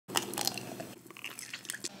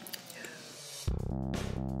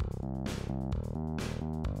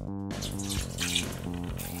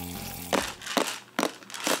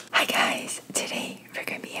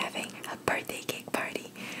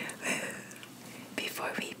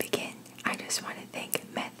Before we begin, I just want to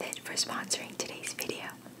thank Method for sponsoring today's video.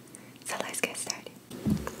 So let's get started.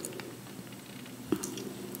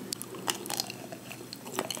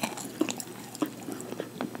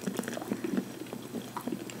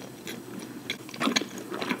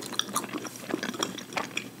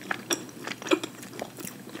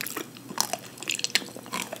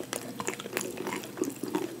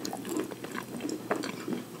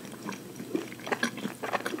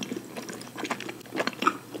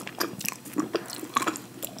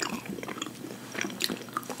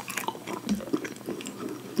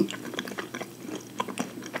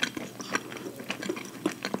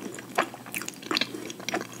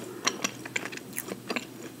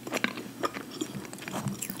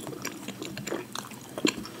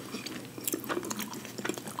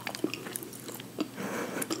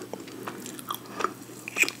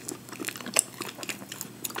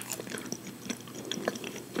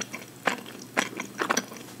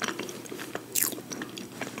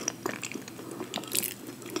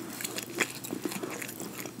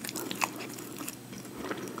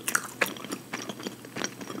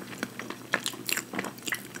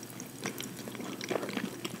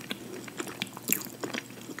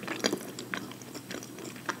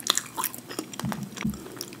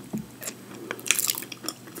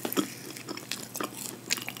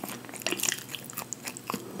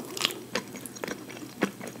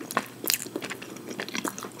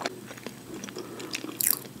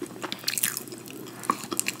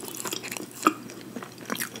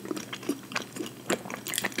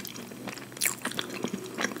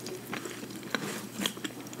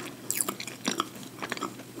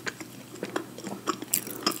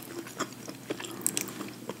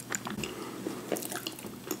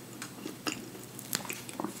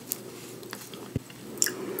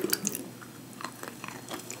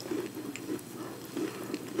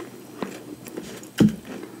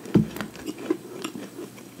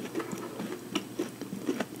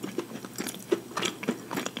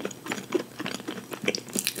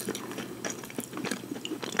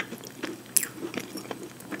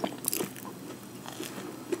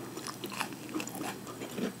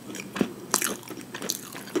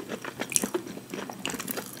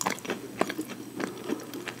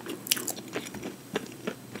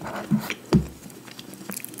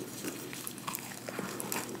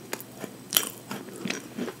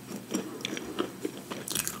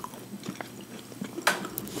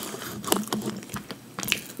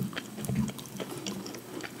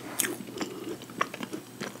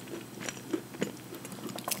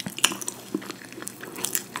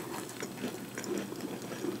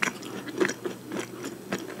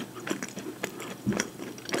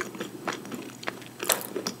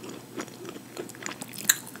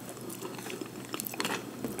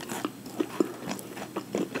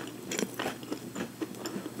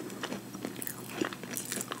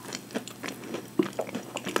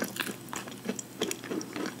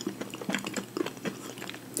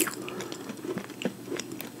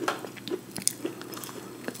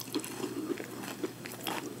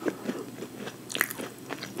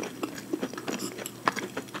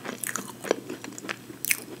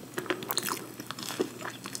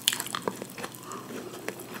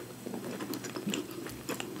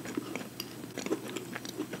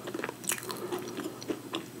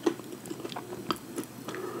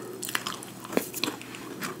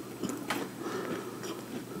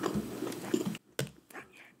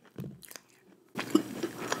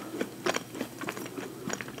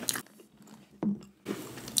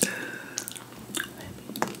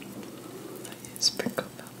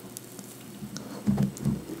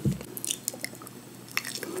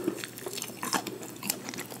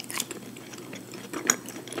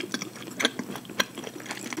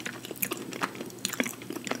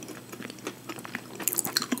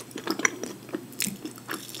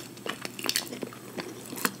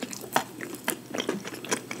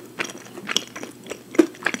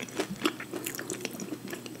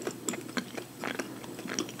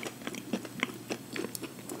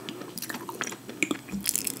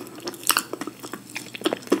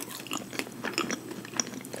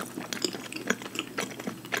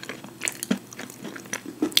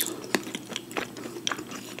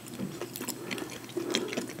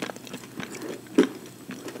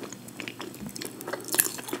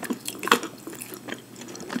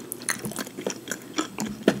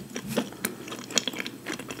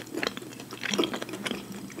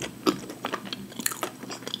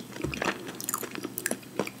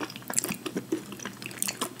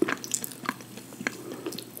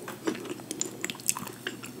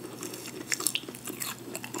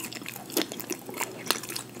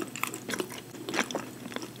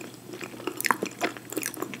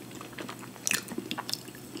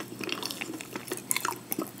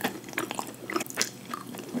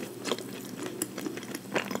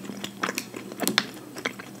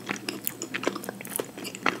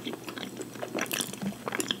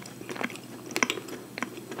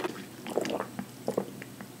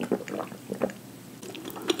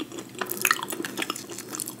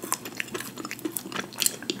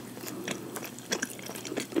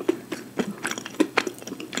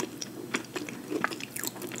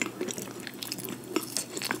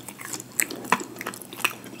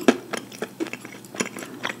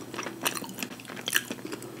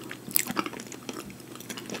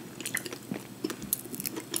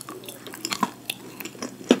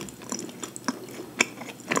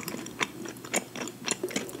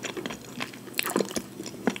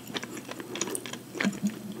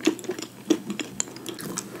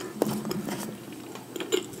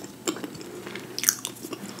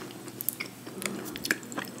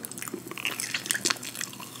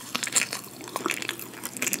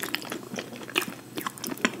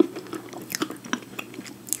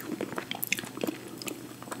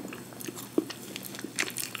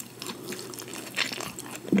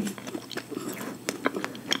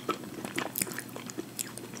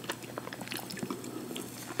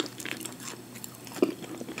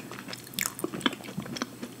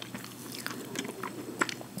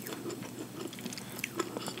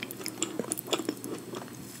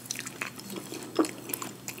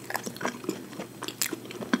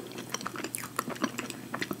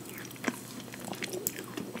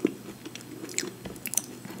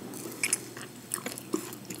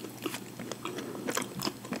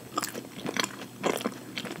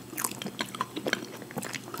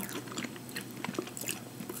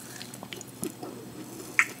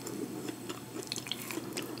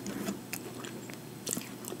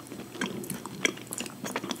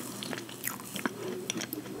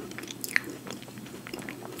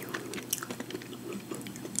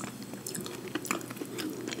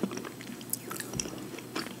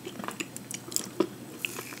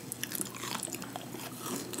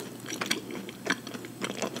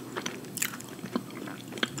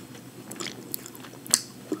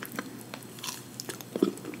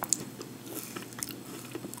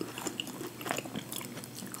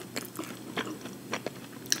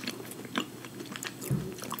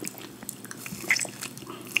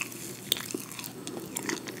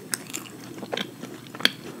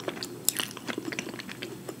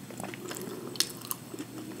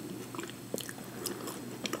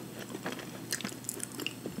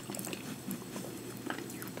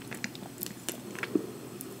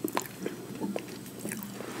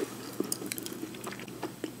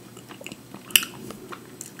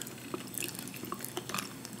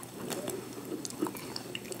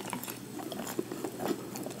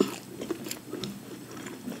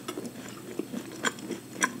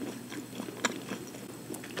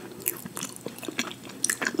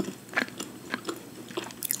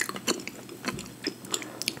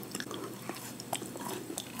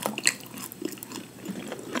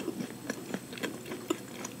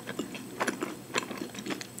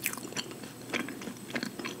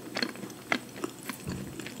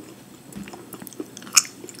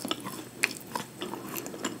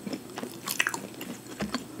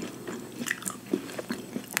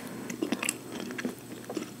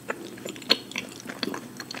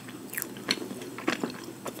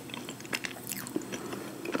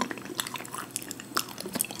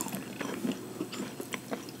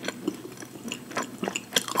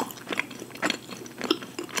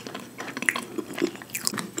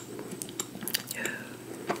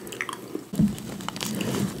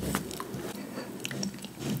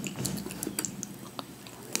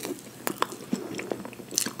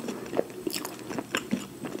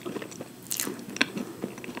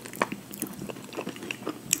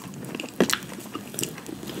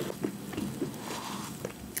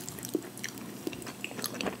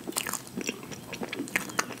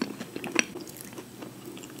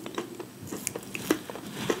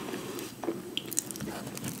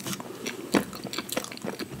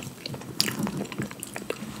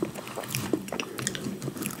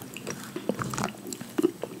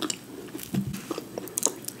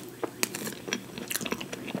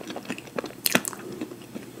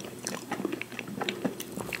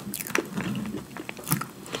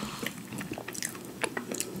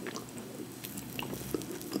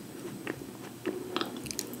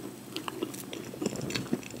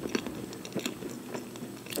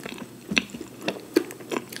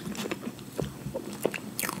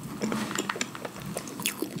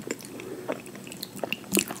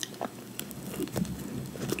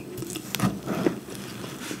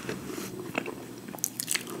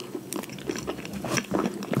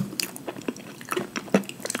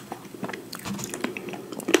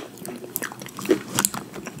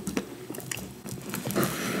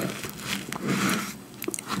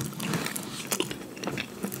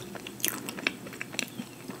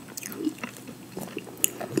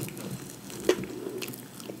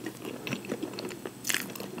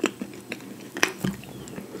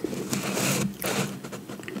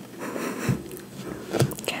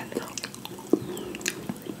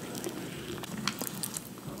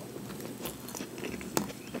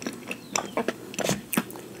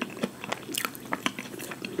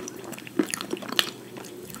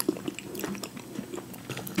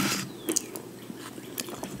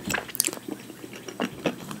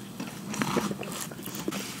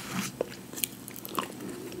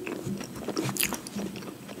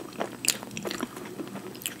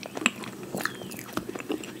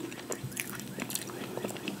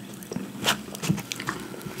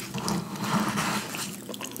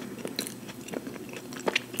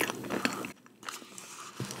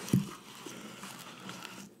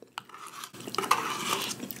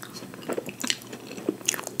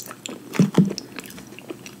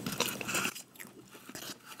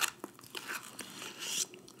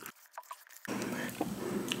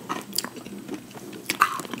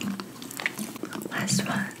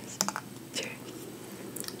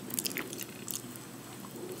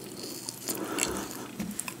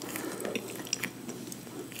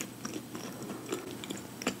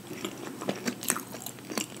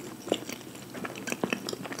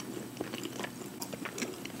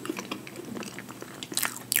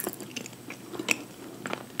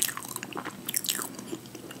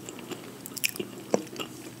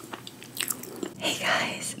 Hey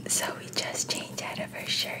guys, so we just changed out of our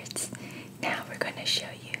shirts. Now we're going to show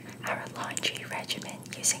you our laundry regimen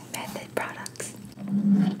using Method products.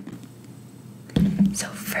 So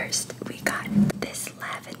first we got this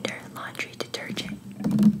Lavender laundry detergent.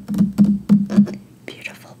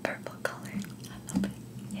 Beautiful purple color. I love it.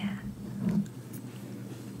 Yeah.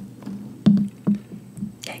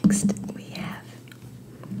 Next we have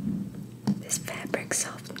this fabric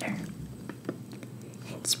softener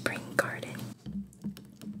in Spring Garden.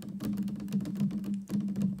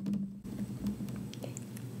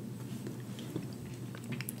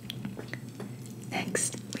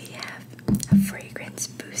 Next, we have a fragrance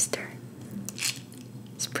booster,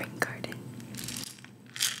 Spring Garden.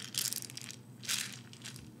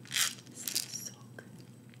 Smells so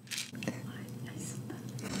good.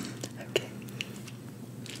 Okay.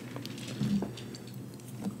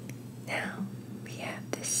 Now we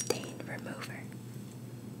have the stain remover.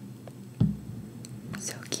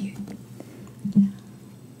 So cute.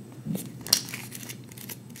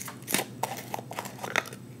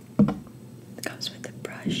 It comes with a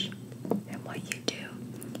brush, and what you do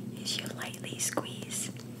is you lightly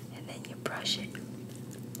squeeze and then you brush it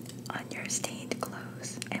on your stained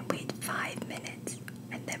clothes and wait 5 minutes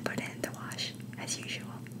and then put it in the wash as usual.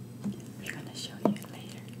 We're gonna show you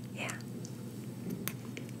later. Yeah.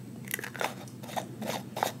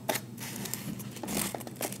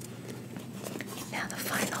 Now the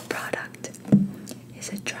final product is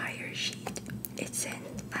a dryer sheet. It's in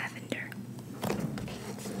lavender.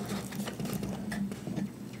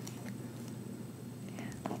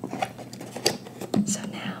 So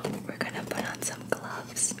now we're gonna put on some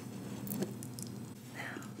gloves.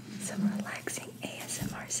 Now some relaxing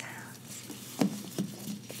ASMR sounds.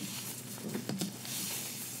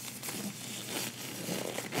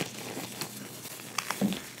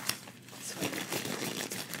 Sweet.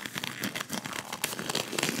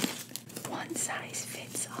 One size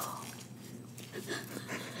fits all.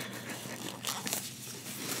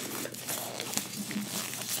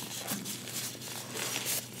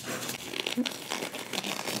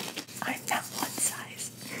 I'm not one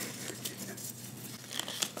size.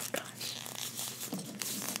 Oh gosh.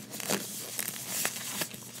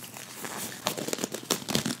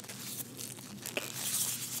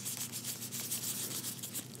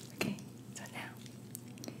 Okay, so now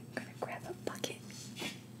I'm gonna grab a bucket.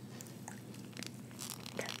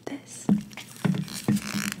 Got this.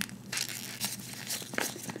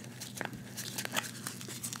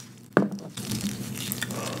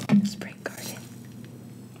 Spring Garden.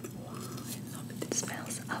 Wow, I love it. It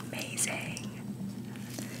smells amazing.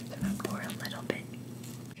 So I'm gonna pour a little bit.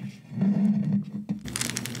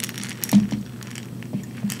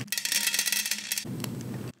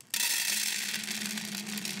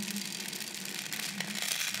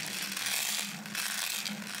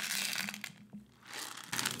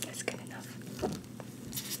 That's good enough.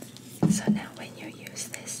 So now when you use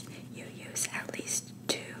this, you use at least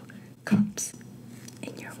 2 cups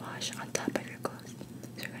in your wash on top of your clothes.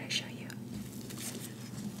 So I'm going to show you.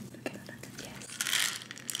 Okay. Yes.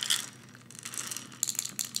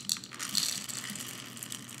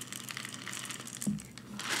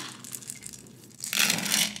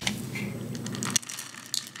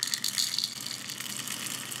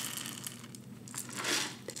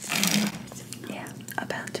 Yeah,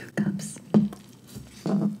 about 2 cups.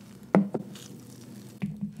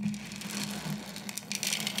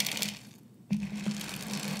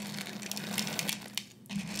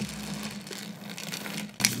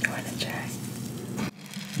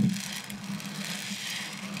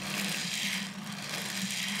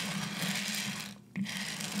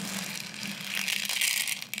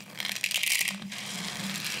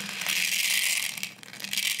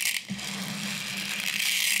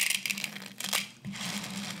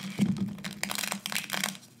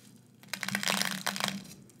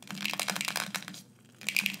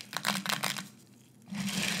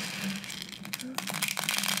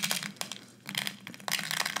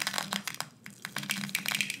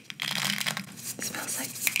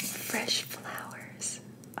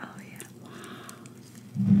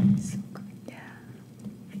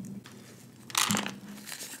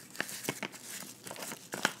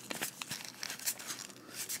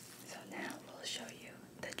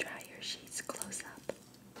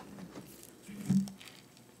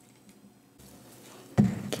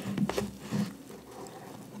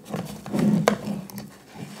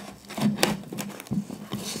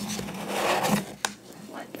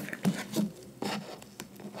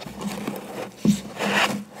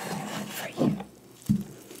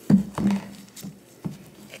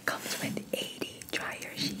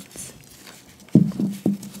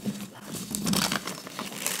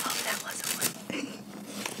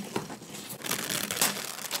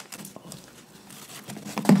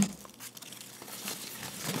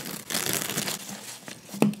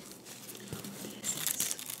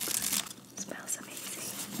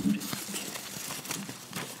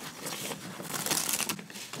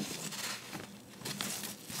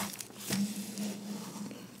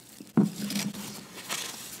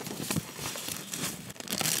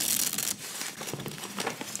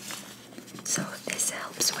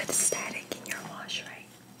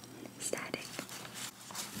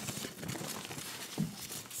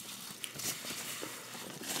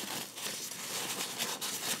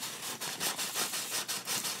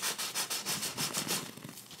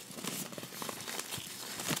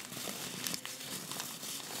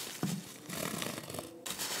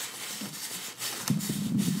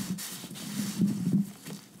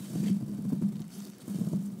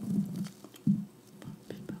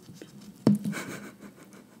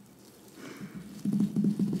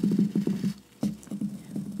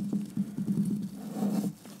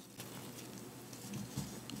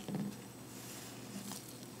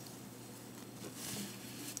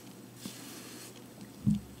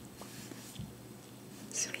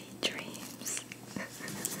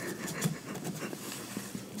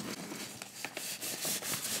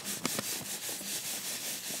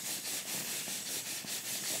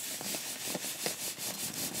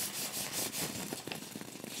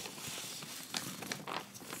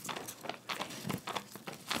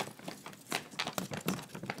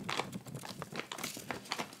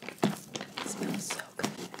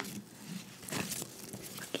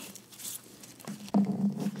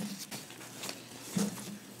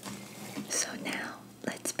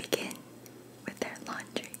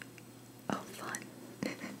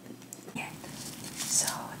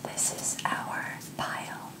 this is our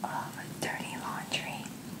pile of dirty laundry.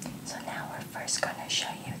 So now we're first going to show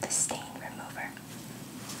you the stain remover.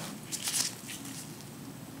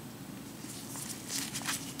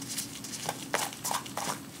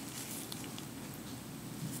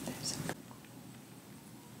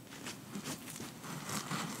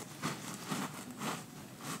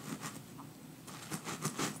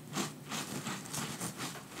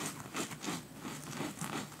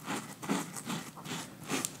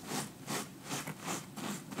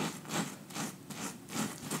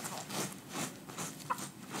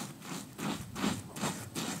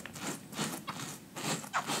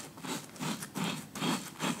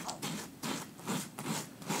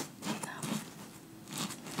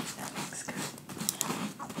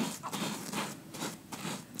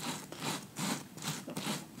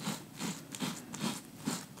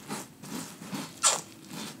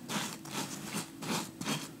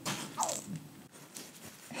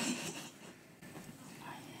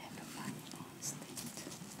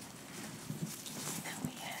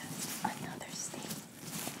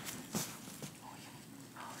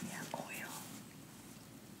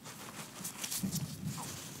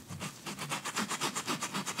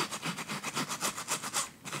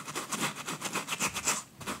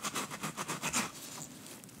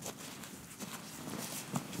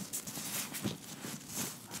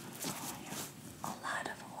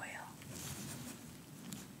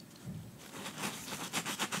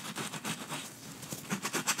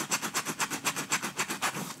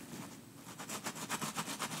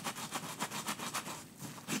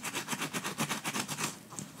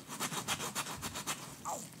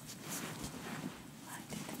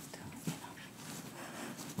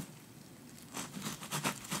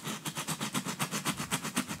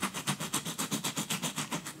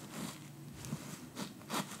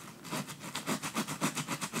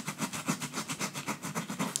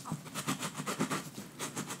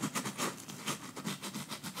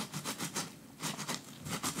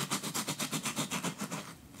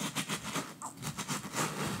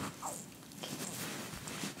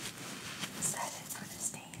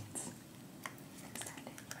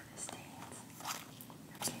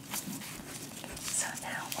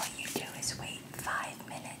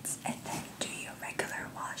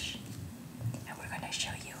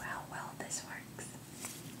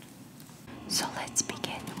 So let's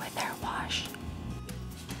begin with our wash.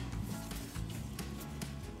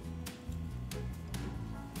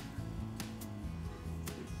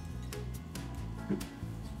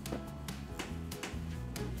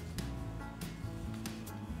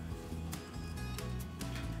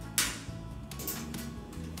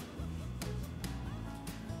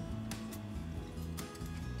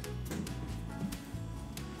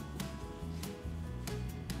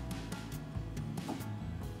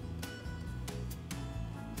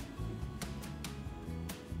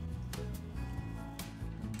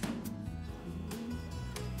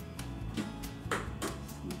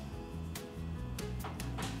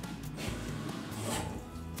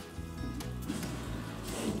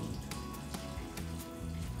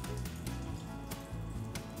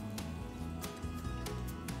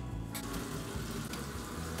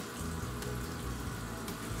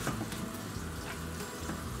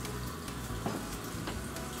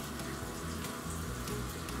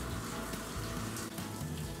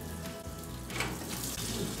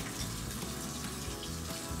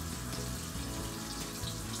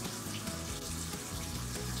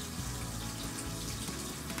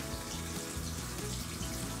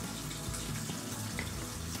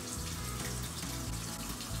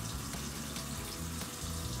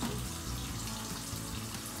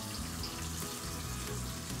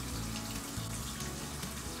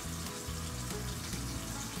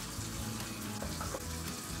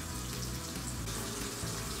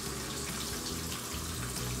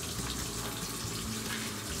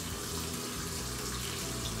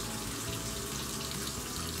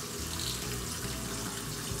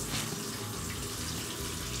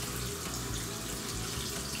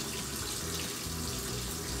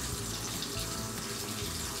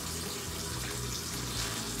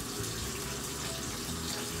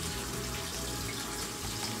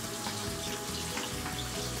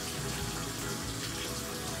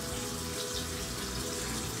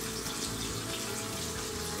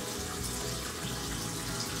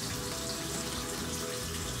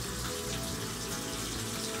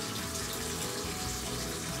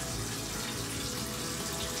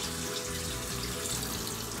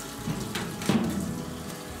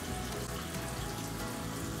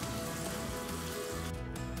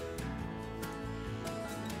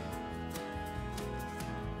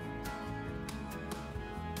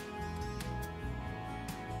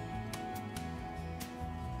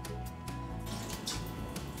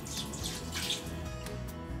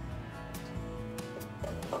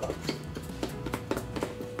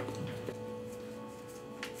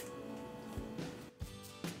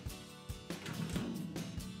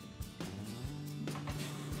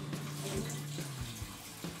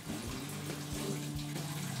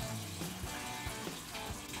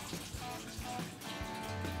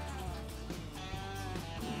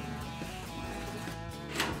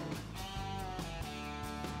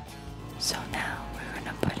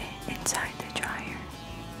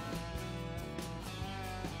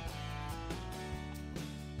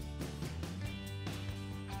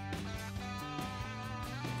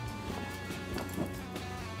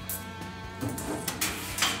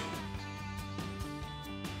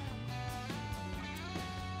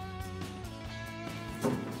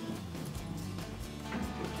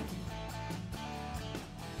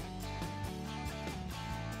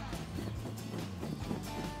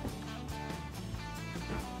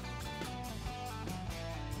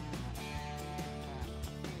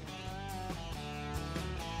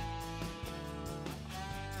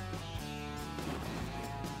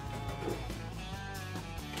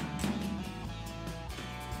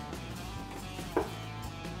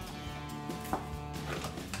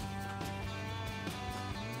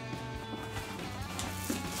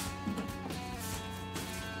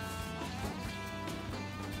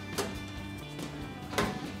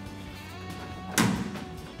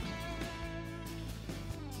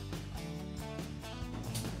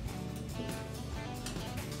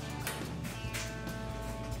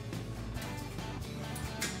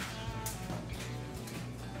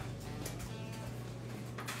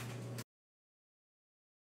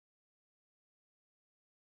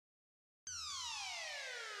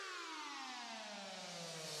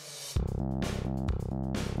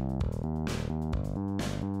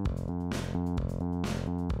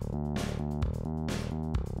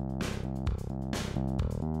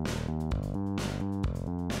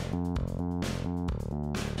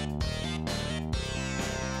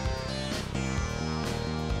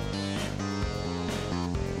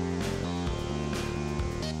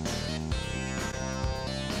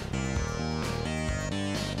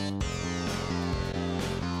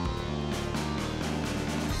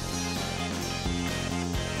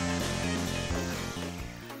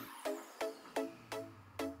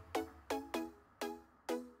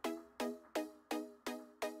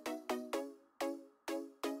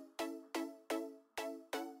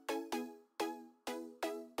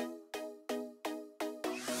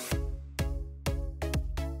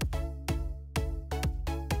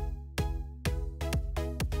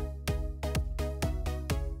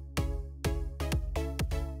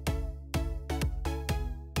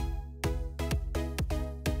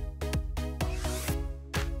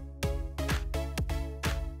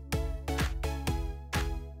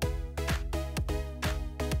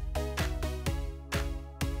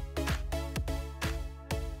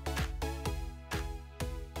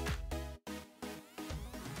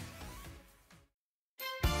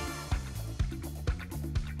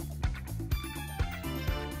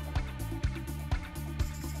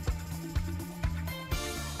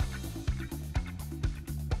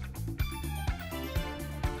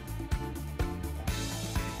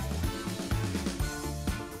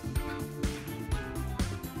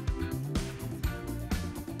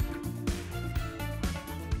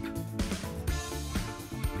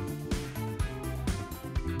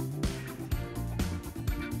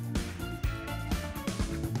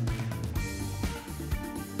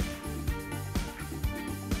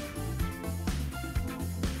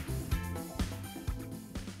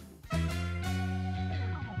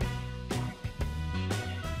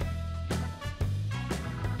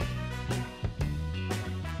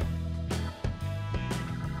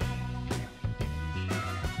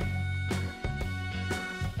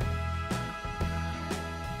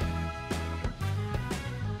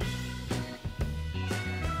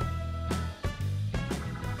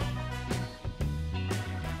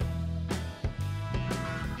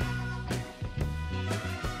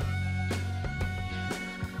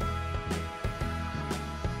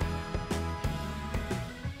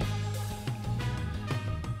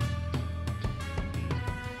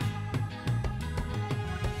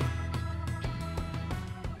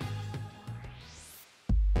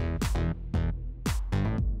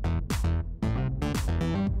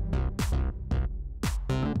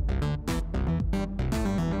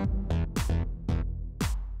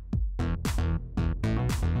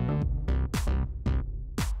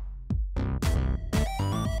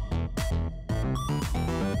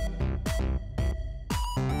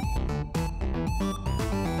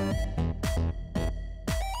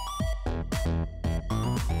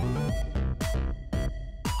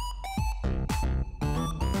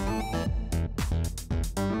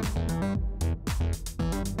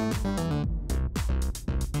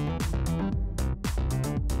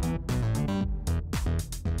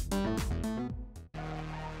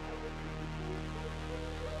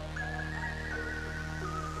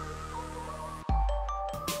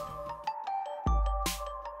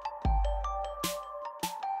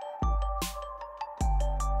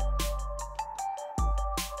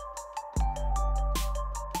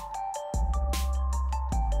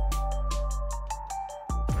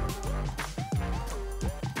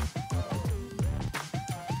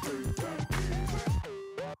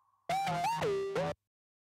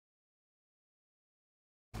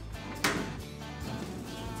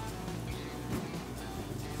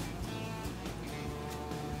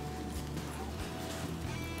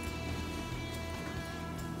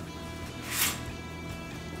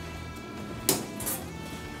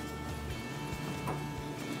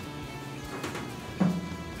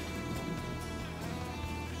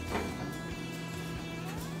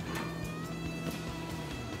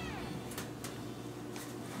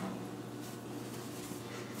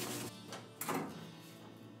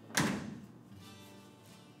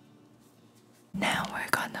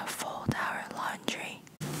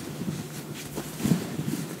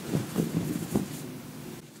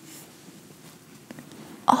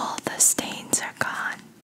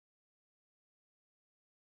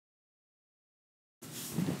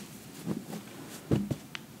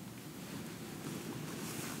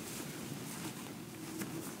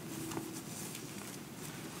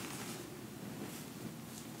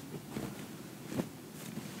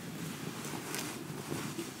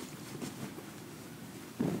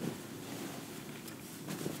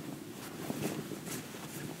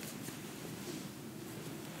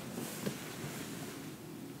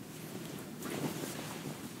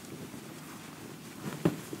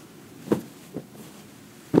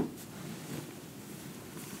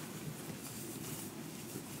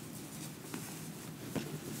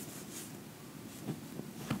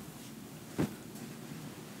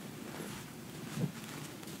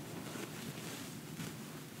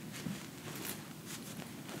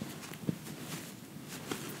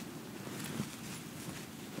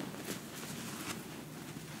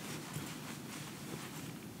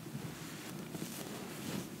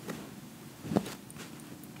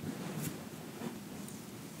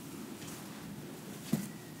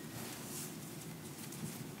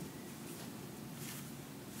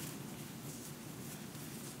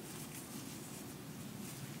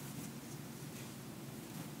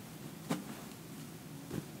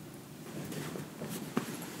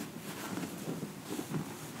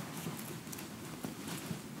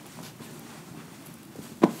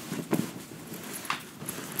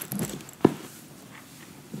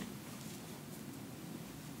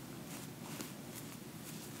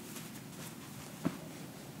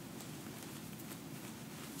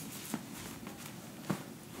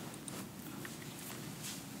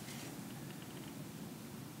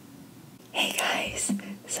 Hey guys,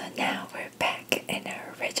 so now we're back in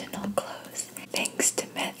our original clothes. Thanks to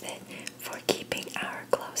Method for keeping our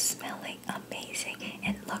clothes smelling amazing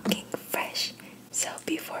and looking fresh. So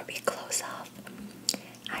before we close off,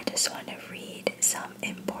 I just want to read some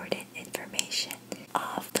important information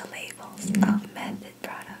off the labels of Method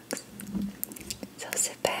products. So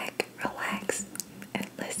sit back, relax, and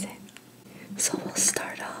listen. So we'll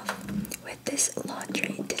start off with this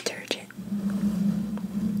laundry detergent.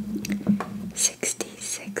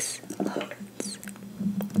 66 loads.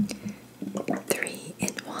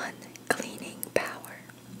 3-in-1 cleaning power.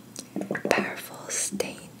 Powerful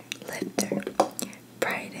stain lifter.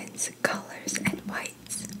 Brightens colors and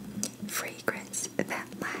whites. Fragrance that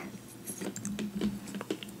lasts.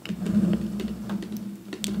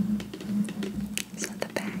 So the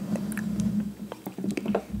back.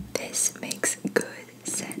 This makes good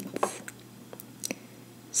sense.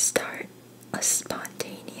 Start a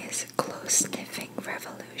spontaneous clothes sniffing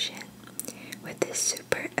revolution with this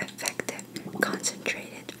super effective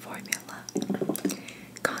concentrated formula.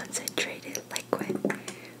 Concentrated liquid,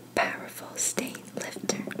 powerful stain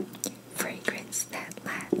lifter, fragrance that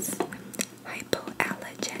lasts,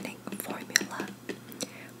 hypoallergenic formula,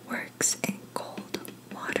 works in cold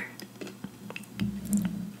water.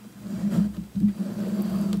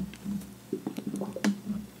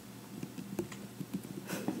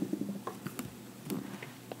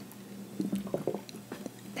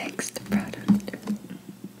 Next product,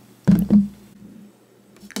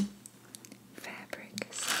 fabric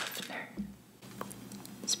softener,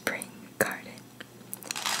 spring garden,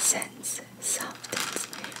 scents, softens,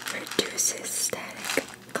 reduces static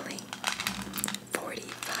cling,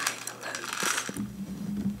 45 loads,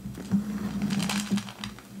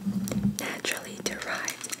 naturally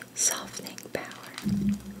derived softening power.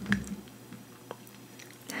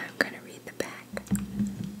 Now I'm going to read the back.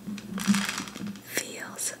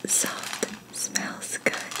 Feels soft, smells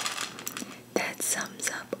good. That sums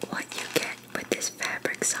up what you get with this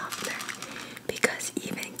fabric softener, because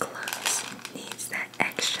even clothes needs that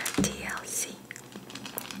extra TLC.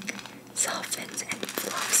 Softens and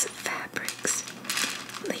fluffs fabrics,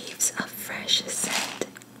 leaves a fresh scent,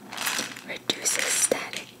 reduces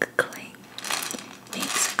static cling,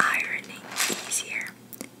 makes ironing easier,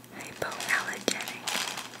 hypoallergenic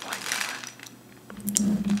formula.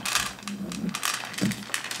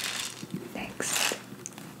 Next,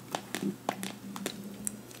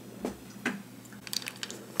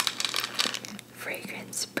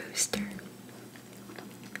 fragrance booster,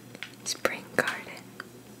 spring garden,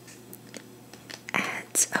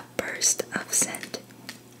 adds a burst of scent,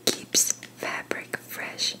 keeps fabric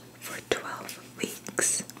fresh for 12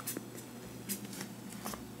 weeks.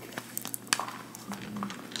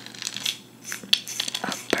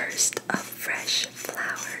 A burst of fresh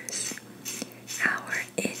flowers. Our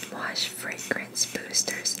in-wash fragrance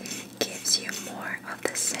boosters gives you more of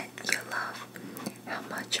the scent you love. How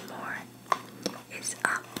much more is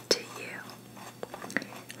up to you.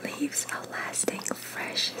 Leaves a lasting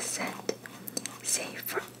fresh scent, safe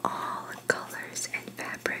for all colors and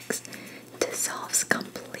fabrics, dissolves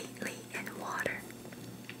completely in water.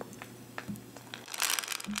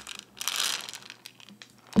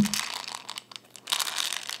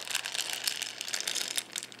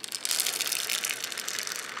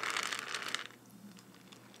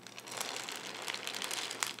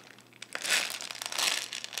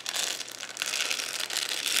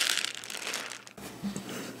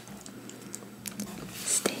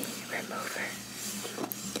 Stain remover.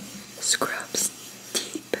 Scrubs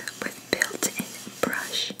deep with built-in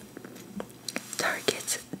brush.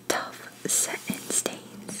 Targets tough satin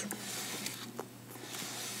stains.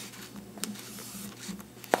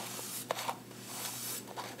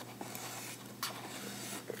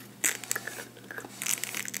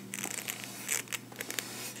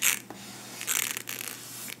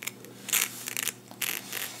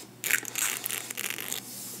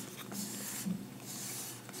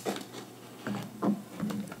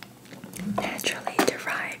 Naturally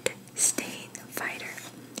derived stain fighter.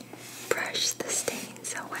 Brush the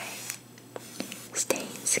stains away.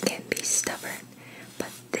 Stains can be stubborn, but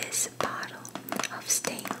this bottle of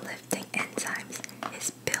stain lifting enzymes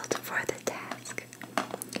is built for the task.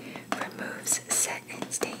 Removes satin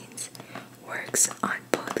stains, works on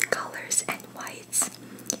both colors and whites,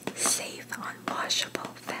 safe on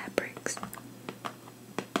washable fabrics.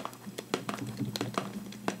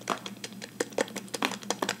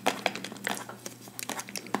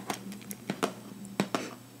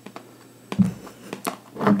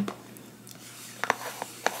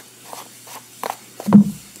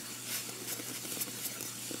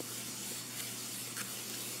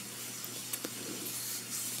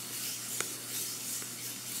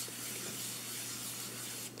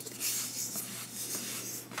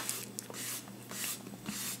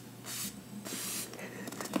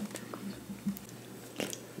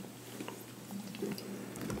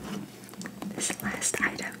 last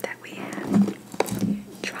item that we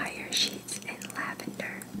have, dryer sheets in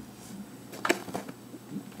lavender.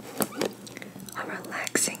 A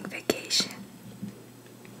relaxing vacation.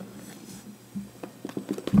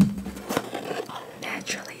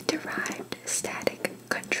 Naturally derived static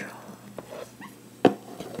control.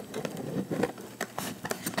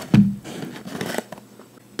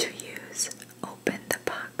 To use, open the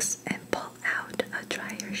box and pull out a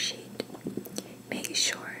dryer sheet. Make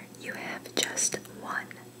sure you have just one.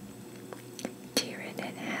 Tear it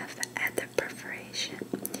in half at the perforation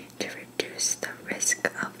to reduce the risk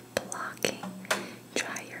of blocking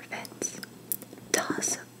dryer vents.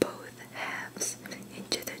 Toss both halves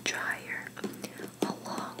into the dryer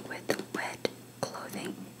along with wet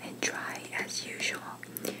clothing and dry as usual.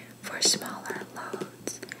 For smaller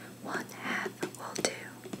loads, one half will do.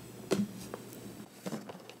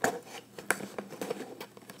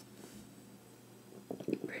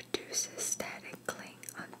 Reduces static cling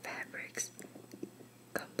on fabrics.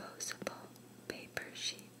 Composable paper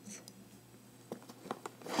sheets.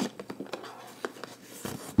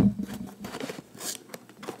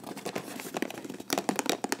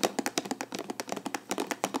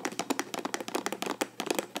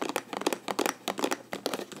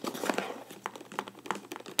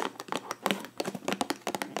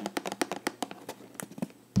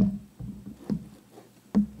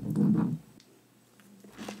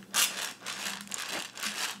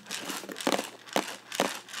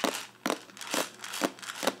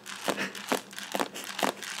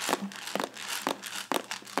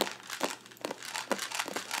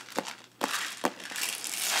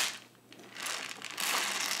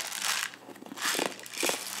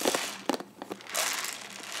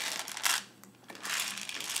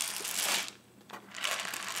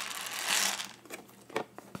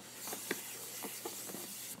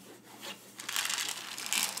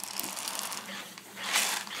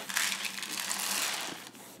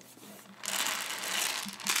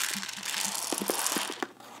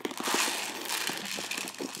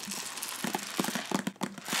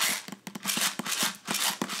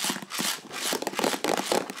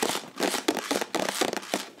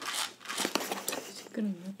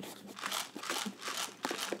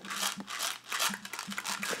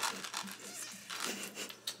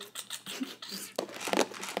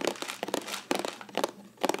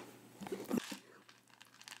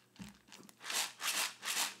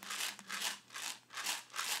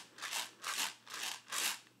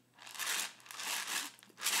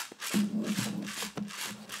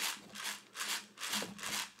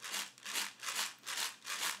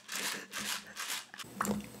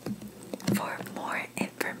 For more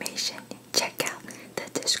information, check out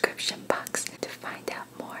the description box to find out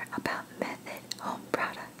more about Method Home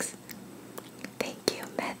Products. Thank you,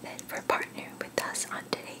 Method, for partnering with us on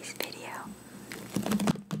today's video.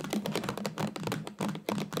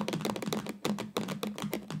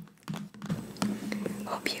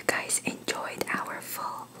 Hope you guys enjoyed our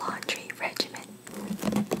full laundry